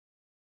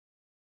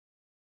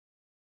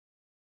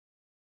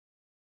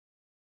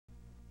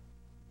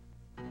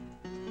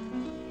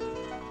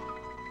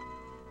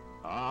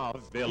A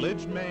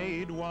village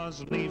maid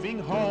was leaving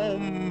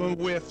home.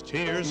 With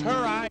tears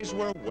her eyes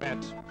were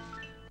wet.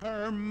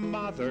 Her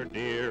mother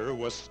dear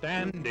was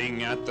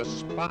standing at the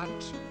spot.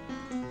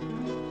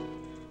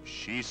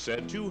 She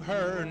said to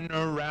her,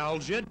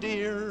 neuralgia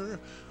dear,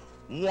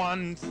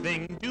 one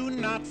thing do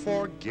not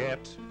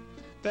forget,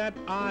 that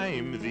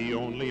I'm the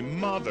only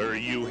mother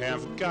you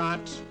have got.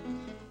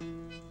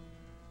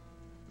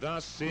 The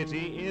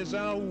city is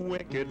a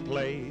wicked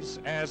place,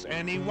 as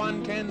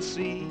anyone can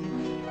see,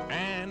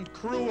 and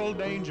cruel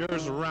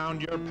dangers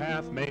round your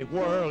path may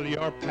whirl,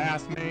 your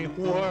path may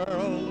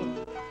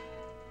whirl.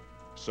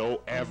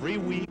 So every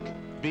week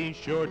be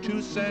sure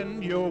to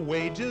send your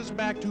wages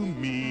back to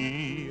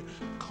me,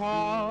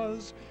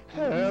 'cause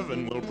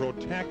heaven will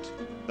protect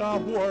the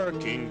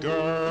working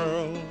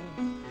girl.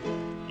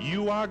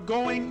 You are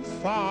going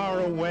far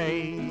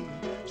away,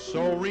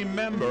 so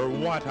remember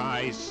what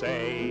I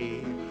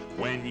say.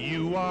 When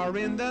you are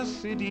in the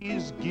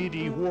city's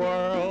giddy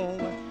whirl,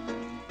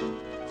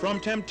 from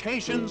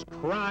temptations,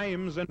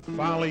 crimes, and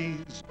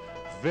follies,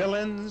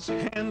 villains,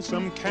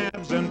 hansom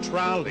cabs, and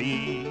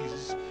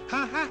trolleys,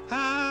 ha ha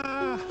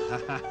ha, ha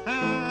ha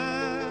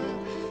ha,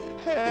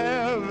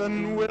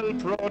 heaven will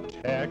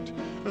protect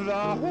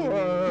the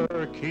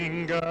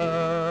working girl.